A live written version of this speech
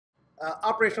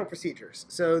Operational procedures.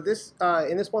 So this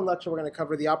in this one lecture, we're going to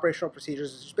cover the operational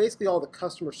procedures, which is basically all the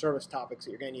customer service topics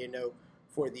that you're going to need to know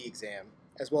for the exam,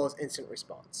 as well as instant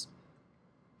response.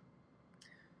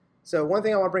 So one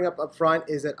thing I want to bring up front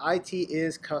is that IT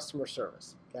is customer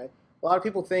service. Okay, a lot of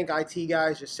people think IT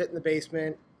guys just sit in the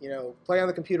basement, play on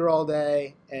the computer all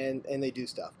day, and they do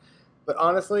stuff. But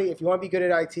honestly, if you want to be good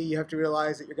at IT, you have to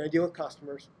realize that you're going to deal with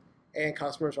customers, and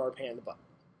customers are a pain in the butt.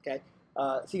 Okay.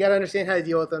 So you got to understand how to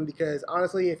deal with them, because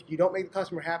honestly, if you don't make the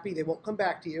customer happy, they won't come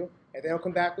back to you. If they don't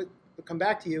come back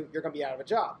to you, you're going to be out of a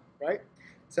job, right?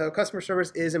 So customer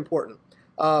service is important.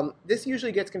 This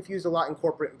usually gets confused a lot in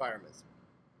corporate environments.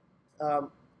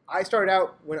 I started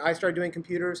out, when I started doing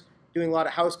computers, doing a lot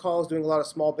of house calls, doing a lot of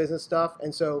small business stuff,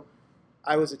 and so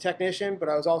I was a technician, but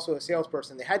I was also a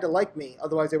salesperson. They had to like me,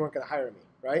 otherwise they weren't going to hire me,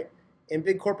 right? In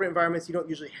big corporate environments, you don't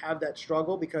usually have that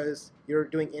struggle because you're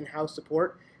doing in-house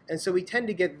support. And so we tend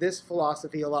to get this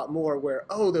philosophy a lot more where,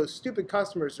 oh, those stupid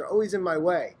customers are always in my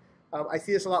way. I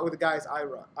see this a lot with the guys I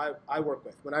work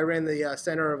with. When I ran the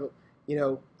center of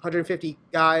 150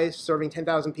 guys serving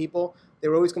 10,000 people, they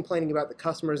were always complaining about the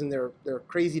customers and their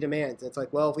crazy demands. And it's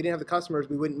like, well, if we didn't have the customers,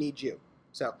 we wouldn't need you.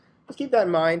 So just keep that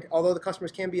in mind. Although the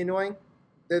customers can be annoying,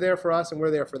 they're there for us and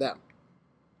we're there for them.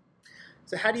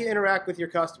 So how do you interact with your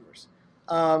customers?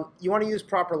 You want to use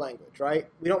proper language, right?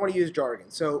 We don't want to use jargon.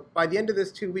 So by the end of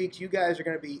this 2 weeks, you guys are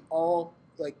going to be all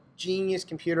like genius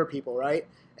computer people, right?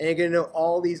 And you're going to know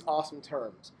all these awesome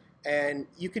terms. And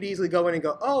you could easily go in and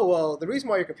go, oh, well, the reason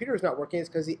why your computer is not working is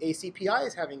because the ACPI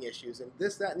is having issues and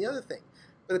this, that, and the other thing.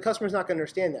 But the customer's not going to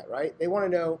understand that, right? They want to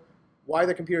know why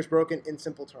their computer is broken in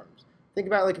simple terms. Think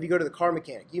about like if you go to the car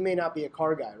mechanic. You may not be a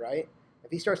car guy, right? If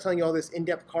he starts telling you all this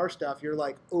in-depth car stuff, you're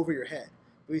like over your head.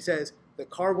 But he says, the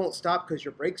car won't stop because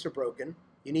your brakes are broken,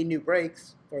 you need new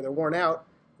brakes, or they're worn out,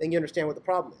 then you understand what the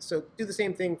problem is. So do the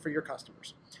same thing for your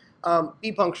customers.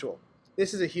 Be punctual.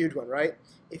 This is a huge one, right?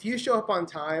 If you show up on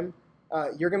time,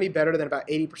 you're going to be better than about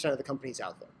 80% of the companies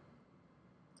out there.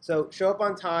 So show up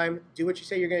on time, do what you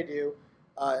say you're going to do,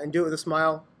 and do it with a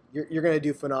smile. You're going to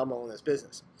do phenomenal in this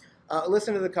business.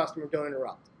 Listen to the customer, don't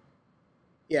interrupt.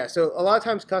 Yeah, so a lot of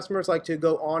times customers like to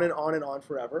go on and on and on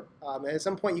forever. And at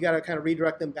some point, you got to kind of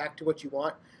redirect them back to what you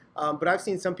want. But I've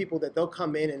seen some people that they'll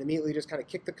come in and immediately just kind of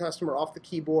kick the customer off the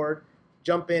keyboard,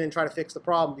 jump in and try to fix the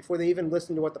problem before they even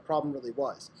listen to what the problem really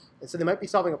was. And so they might be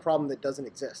solving a problem that doesn't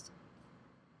exist.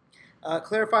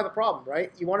 Clarify the problem,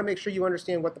 right? You want to make sure you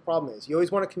understand what the problem is. You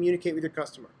always want to communicate with your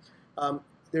customer.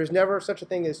 There's never such a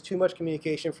thing as too much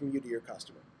communication from you to your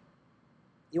customer.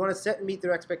 You want to set and meet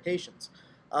their expectations.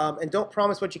 And don't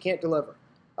promise what you can't deliver.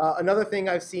 Another thing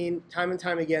I've seen time and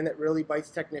time again that really bites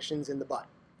technicians in the butt.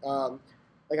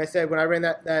 Like I said, when I ran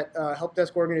that help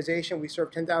desk organization, we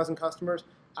served 10,000 customers.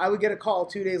 I would get a call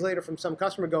 2 days later from some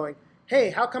customer going, hey,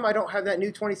 how come I don't have that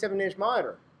new 27-inch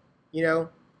monitor?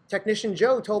 Technician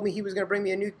Joe told me he was going to bring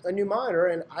me a new monitor,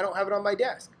 and I don't have it on my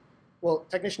desk. Well,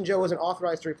 Technician Joe wasn't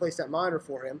authorized to replace that monitor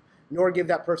for him, nor give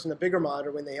that person a bigger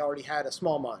monitor when they already had a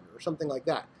small monitor or something like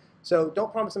that. So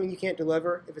don't promise something you can't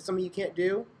deliver. If it's something you can't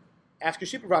do, ask your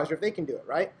supervisor if they can do it,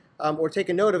 right? Or take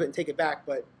a note of it and take it back.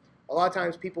 But a lot of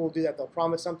times people will do that. They'll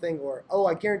promise something, or, oh,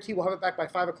 I guarantee we'll have it back by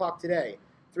 5 o'clock today.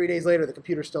 3 days later, the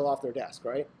computer's still off their desk,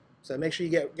 right? So make sure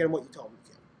you get them what you told them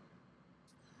you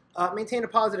can. Maintain a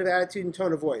positive attitude and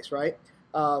tone of voice, right?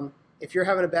 If you're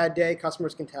having a bad day,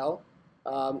 customers can tell.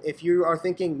 If you are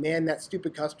thinking, man, that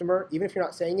stupid customer, even if you're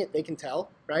not saying it, they can tell,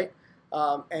 right?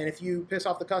 And if you piss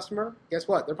off the customer, guess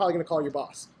what? They're probably going to call your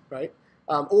boss, right?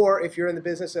 Or if you're in the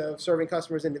business of serving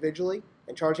customers individually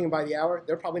and charging them by the hour,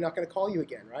 they're probably not going to call you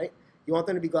again, right? You want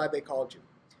them to be glad they called you.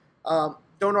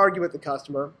 Don't argue with the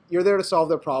customer. You're there to solve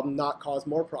their problem, not cause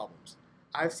more problems.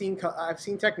 I've seen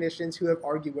technicians who have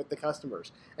argued with the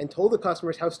customers and told the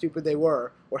customers how stupid they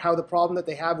were or how the problem that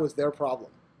they have was their problem,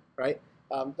 right?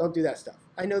 Don't do that stuff.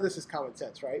 I know this is common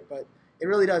sense, right? But it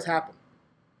really does happen.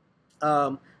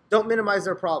 Don't minimize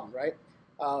their problem, right?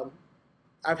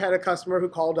 I've had a customer who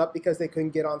called up because they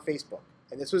couldn't get on Facebook,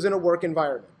 and this was in a work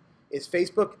environment. Is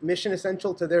Facebook mission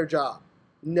essential to their job?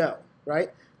 No,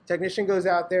 right? Technician goes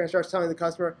out there and starts telling the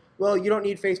customer, well, you don't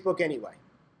need Facebook anyway.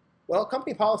 Well,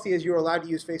 company policy is you're allowed to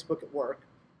use Facebook at work,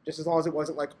 just as long as it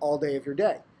wasn't like all day of your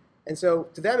day. And so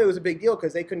to them, it was a big deal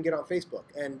because they couldn't get on Facebook.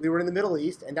 And we were in the Middle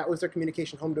East, and that was their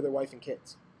communication home to their wife and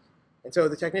kids. And so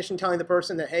the technician telling the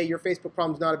person that, hey, your Facebook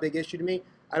problem is not a big issue to me,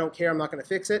 I don't care, I'm not going to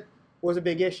fix it, was a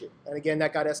big issue. And again,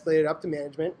 that got escalated up to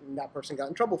management, and that person got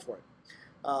in trouble for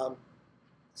it.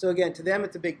 So again, to them,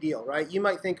 it's a big deal, right? You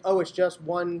might think, oh, it's just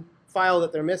one file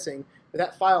that they're missing, but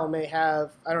that file may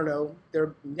have, I don't know,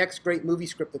 their next great movie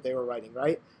script that they were writing,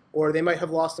 right? Or they might have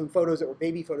lost some photos that were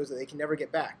baby photos that they can never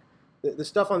get back. The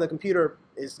stuff on the computer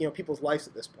is, people's lives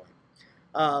at this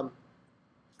point.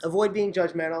 Avoid being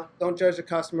judgmental. Don't judge the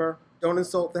customer. Don't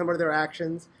insult them or their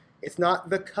actions. It's not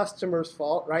the customer's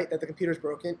fault, right, that the computer's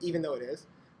broken, even though it is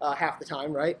half the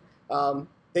time, right?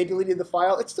 They deleted the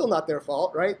file. It's still not their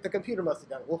fault, right? The computer must have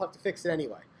done it. We'll have to fix it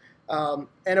anyway. And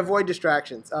avoid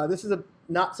distractions. This is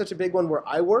not such a big one where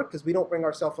I work because we don't bring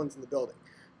our cell phones in the building.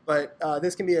 But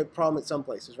this can be a problem at some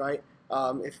places, right?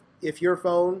 If your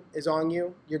phone is on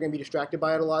you, you're going to be distracted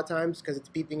by it a lot of times because it's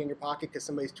beeping in your pocket because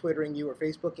somebody's Twittering you or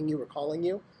Facebooking you or calling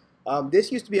you.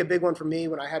 This used to be a big one for me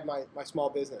when I had my small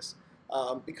business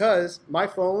because my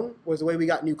phone was the way we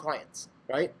got new clients,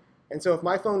 right? And so if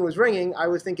my phone was ringing, I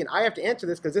was thinking, I have to answer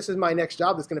this because this is my next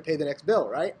job that's going to pay the next bill,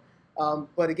 right?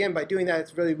 But again, by doing that,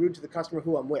 it's really rude to the customer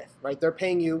who I'm with, right? They're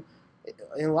paying you.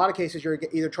 In a lot of cases, you're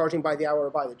either charging by the hour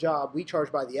or by the job. We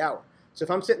charge by the hour. So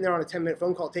if I'm sitting there on a 10-minute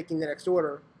phone call taking the next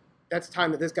order, that's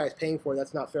time that this guy's paying for.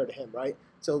 That's not fair to him, right?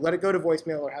 So let it go to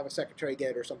voicemail or have a secretary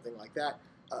get it or something like that.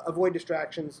 Avoid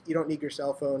distractions. You don't need your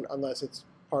cell phone unless it's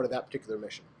part of that particular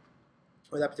mission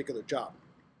or that particular job.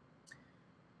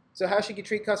 So how should you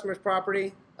treat customers'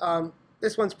 property?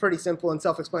 This one's pretty simple and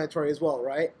self-explanatory as well,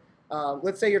 right?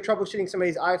 Let's say you're troubleshooting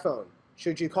somebody's iPhone.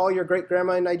 Should you call your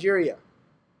great-grandma in Nigeria?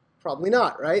 Probably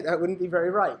not, right? That wouldn't be very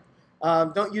right.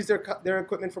 Don't use their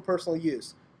equipment for personal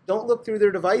use. Don't look through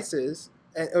their devices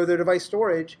or their device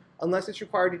storage unless it's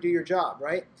required to do your job,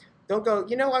 right? Don't go,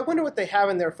 I wonder what they have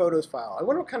in their photos file. I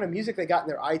wonder what kind of music they got in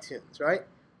their iTunes, right?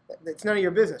 It's none of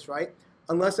your business, right?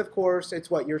 Unless, of course, it's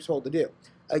what you're told to do.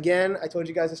 Again, I told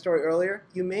you guys a story earlier.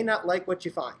 You may not like what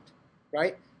you find,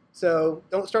 right? So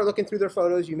don't start looking through their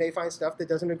photos. You may find stuff that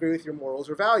doesn't agree with your morals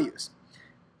or values.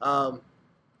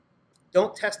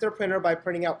 Don't test their printer by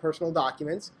printing out personal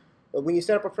documents. But when you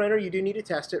set up a printer, you do need to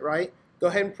test it, right? Go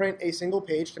ahead and print a single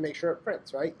page to make sure it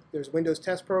prints, right? There's a Windows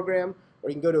test program, or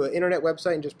you can go to an internet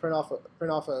website and just print off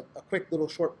a quick little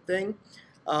short thing.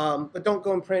 But don't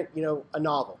go and print, a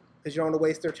novel, because you don't want to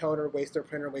waste their toner, waste their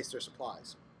printer, waste their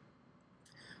supplies.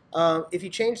 If you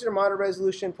change their monitor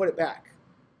resolution, put it back.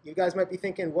 You guys might be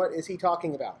thinking, what is he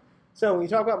talking about? So when you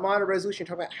talk about monitor resolution,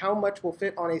 you're talking about how much will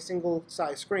fit on a single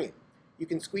size screen. You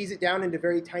can squeeze it down into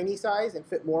very tiny size and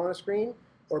fit more on a screen,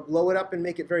 or blow it up and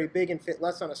make it very big and fit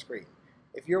less on a screen.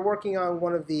 If you're working on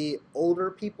one of the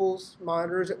older people's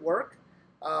monitors at work,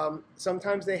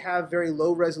 sometimes they have very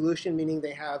low resolution, meaning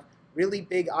they have really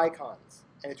big icons,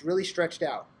 and it's really stretched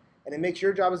out. And it makes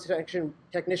your job as a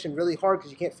technician really hard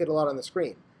because you can't fit a lot on the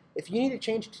screen. If you need to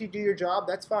change it to do your job,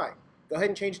 that's fine. Go ahead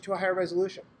and change it to a higher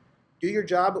resolution. Do your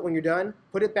job, but when you're done,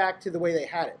 put it back to the way they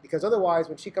had it. Because otherwise,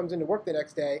 when she comes into work the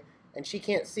next day and she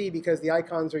can't see because the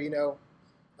icons are,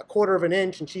 a quarter of an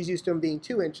inch and she's used to them being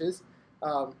 2 inches,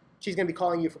 she's going to be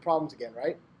calling you for problems again,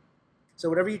 right? So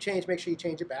whatever you change, make sure you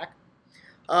change it back.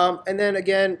 And then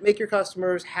again, make your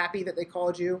customers happy that they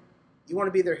called you. You want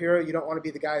to be their hero. You don't want to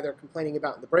be the guy they're complaining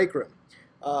about in the break room.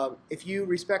 If you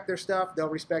respect their stuff, they'll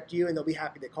respect you and they'll be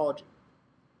happy they called you.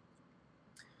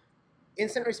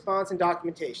 Instant response and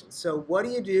documentation. So what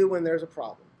do you do when there's a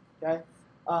problem? Okay.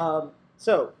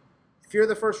 So if you're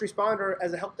the first responder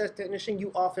as a help desk technician,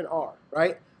 you often are,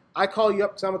 right? I call you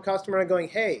up because I'm a customer and I'm going,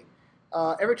 hey,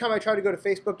 every time I try to go to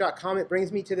Facebook.com, it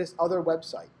brings me to this other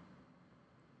website.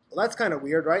 Well, that's kind of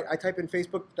weird, right? I type in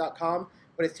Facebook.com,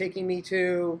 but it's taking me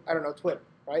to, I don't know, Twitter,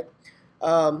 right?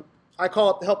 I call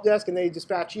up the help desk and they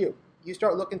dispatch you. You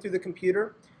start looking through the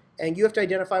computer and you have to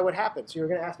identify what happened. So you're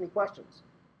going to ask me questions.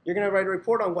 You're going to write a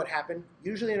report on what happened.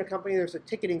 Usually in a company, there's a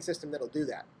ticketing system that'll do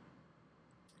that.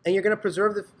 And you're going to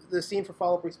preserve the scene for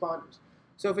follow-up responders.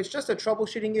 So if it's just a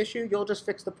troubleshooting issue, you'll just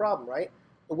fix the problem, right?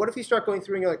 But what if you start going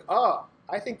through and you're like, oh,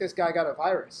 I think this guy got a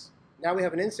virus. Now we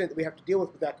have an incident that we have to deal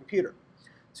with that computer.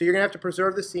 So you're going to have to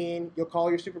preserve the scene. You'll call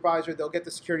your supervisor. They'll get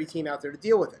the security team out there to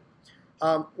deal with it.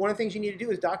 One of the things you need to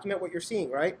do is document what you're seeing,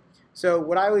 right? So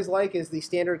what I always like is the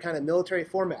standard kind of military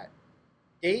format.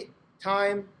 Date,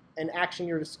 time, and action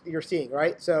you're seeing,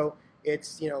 right? So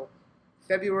it's,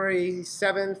 February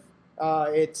 7th.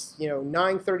 It's,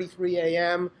 9:33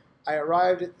 a.m. I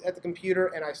arrived at the computer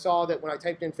and I saw that when I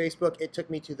typed in Facebook, it took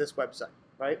me to this website,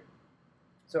 right?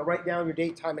 So write down your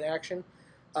date, time, and action.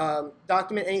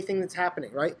 Document anything that's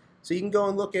happening, right? So you can go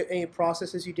and look at any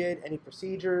processes you did, any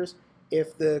procedures.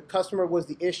 If the customer was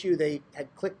the issue, they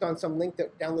had clicked on some link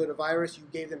that downloaded a virus, you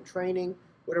gave them training,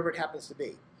 whatever it happens to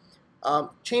be.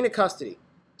 Chain of custody.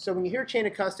 So when you hear chain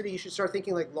of custody, you should start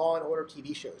thinking like Law and Order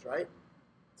TV shows, right?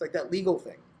 It's like that legal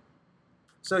thing.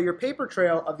 So your paper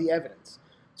trail of the evidence.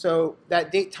 So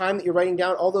that date, time that you're writing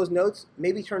down, all those notes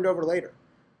may be turned over later.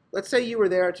 Let's say you were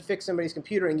there to fix somebody's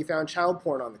computer and you found child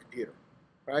porn on the computer,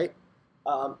 right?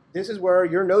 This is where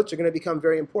your notes are going to become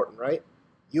very important, right?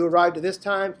 You arrived at this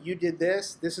time, you did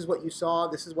this, this is what you saw,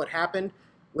 this is what happened.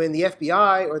 When the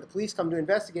FBI or the police come to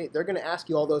investigate, they're going to ask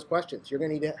you all those questions. You're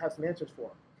going to need to have some answers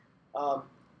for them.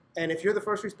 And if you're the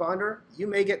first responder, you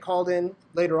may get called in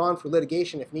later on for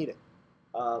litigation if needed.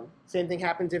 Same thing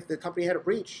happens if the company had a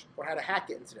breach or had a hack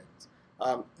incident.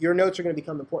 Your notes are going to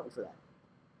become important for that.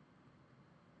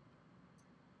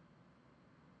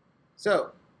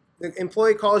 So, the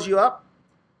employee calls you up.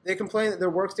 They complain that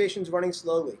their workstation's running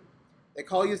slowly. They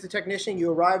call you as the technician.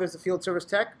 You arrive as the field service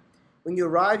tech. When you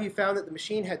arrive, you found that the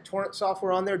machine had torrent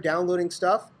software on there downloading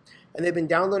stuff, and they've been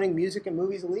downloading music and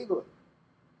movies illegally.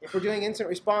 If we're doing incident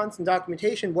response and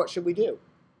documentation, what should we do?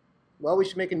 Well, we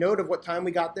should make a note of what time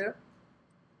we got there.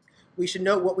 We should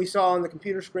note what we saw on the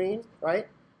computer screen, right?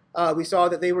 We saw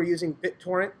that they were using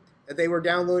BitTorrent, that they were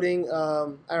downloading,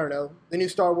 I don't know, the new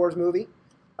Star Wars movie.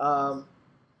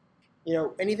 You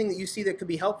know, anything that you see that could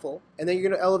be helpful, and then you're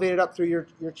going to elevate it up through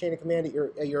your chain of command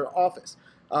at your office.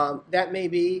 That may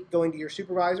be going to your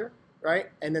supervisor, right?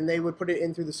 And then they would put it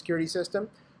in through the security system.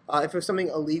 If it's something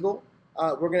illegal,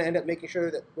 we're going to end up making sure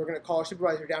that we're going to call our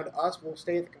supervisor down to us. We'll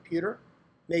stay at the computer,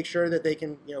 make sure that they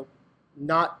can, you know,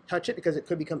 not touch it because it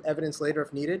could become evidence later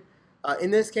if needed. In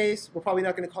this case, we're probably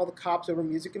not going to call the cops over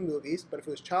music and movies, but if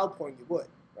it was child porn, you would,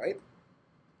 right?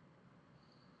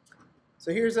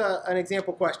 So here's an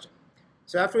example question.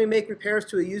 So after we make repairs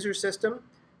to a user system,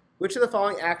 which of the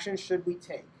following actions should we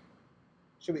take?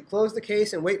 Should we close the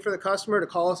case and wait for the customer to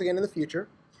call us again in the future?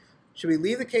 Should we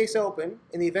leave the case open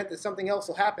in the event that something else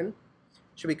will happen?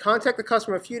 Should we contact the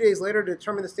customer a few days later to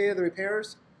determine the state of the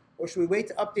repairs? Or should we wait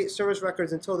to update service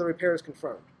records until the repair is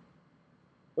confirmed?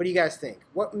 What do you guys think?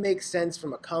 What makes sense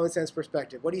from a common sense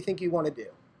perspective? What do you think you want to do?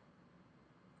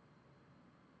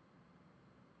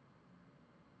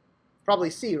 Probably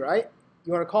C, right?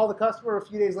 You want to call the customer a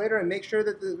few days later and make sure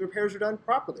that the repairs are done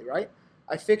properly, right?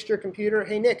 I fixed your computer.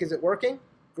 Hey, Nick, is it working?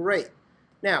 Great.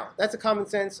 Now, that's a common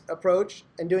sense approach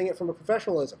and doing it from a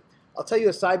professionalism. I'll tell you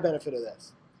a side benefit of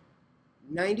this.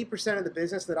 90% of the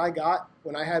business that I got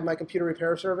when I had my computer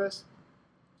repair service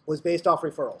was based off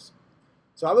referrals.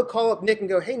 So I would call up Nick and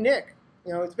go, hey, Nick,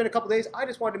 you know, it's been a couple days. I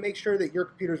just wanted to make sure that your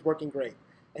computer's working great.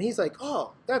 And he's like,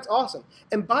 oh, that's awesome.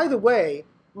 And by the way,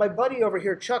 my buddy over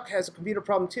here, Chuck, has a computer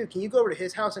problem too. Can you go over to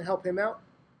his house and help him out?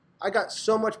 I got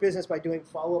so much business by doing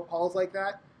follow-up calls like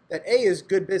that, that A, is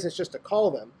good business just to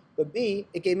call them, but B,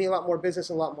 it gave me a lot more business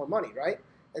and a lot more money, right?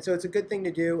 And so it's a good thing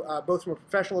to do, both from a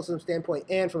professionalism standpoint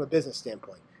and from a business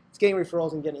standpoint. It's getting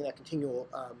referrals and getting that continual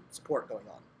support going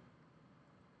on.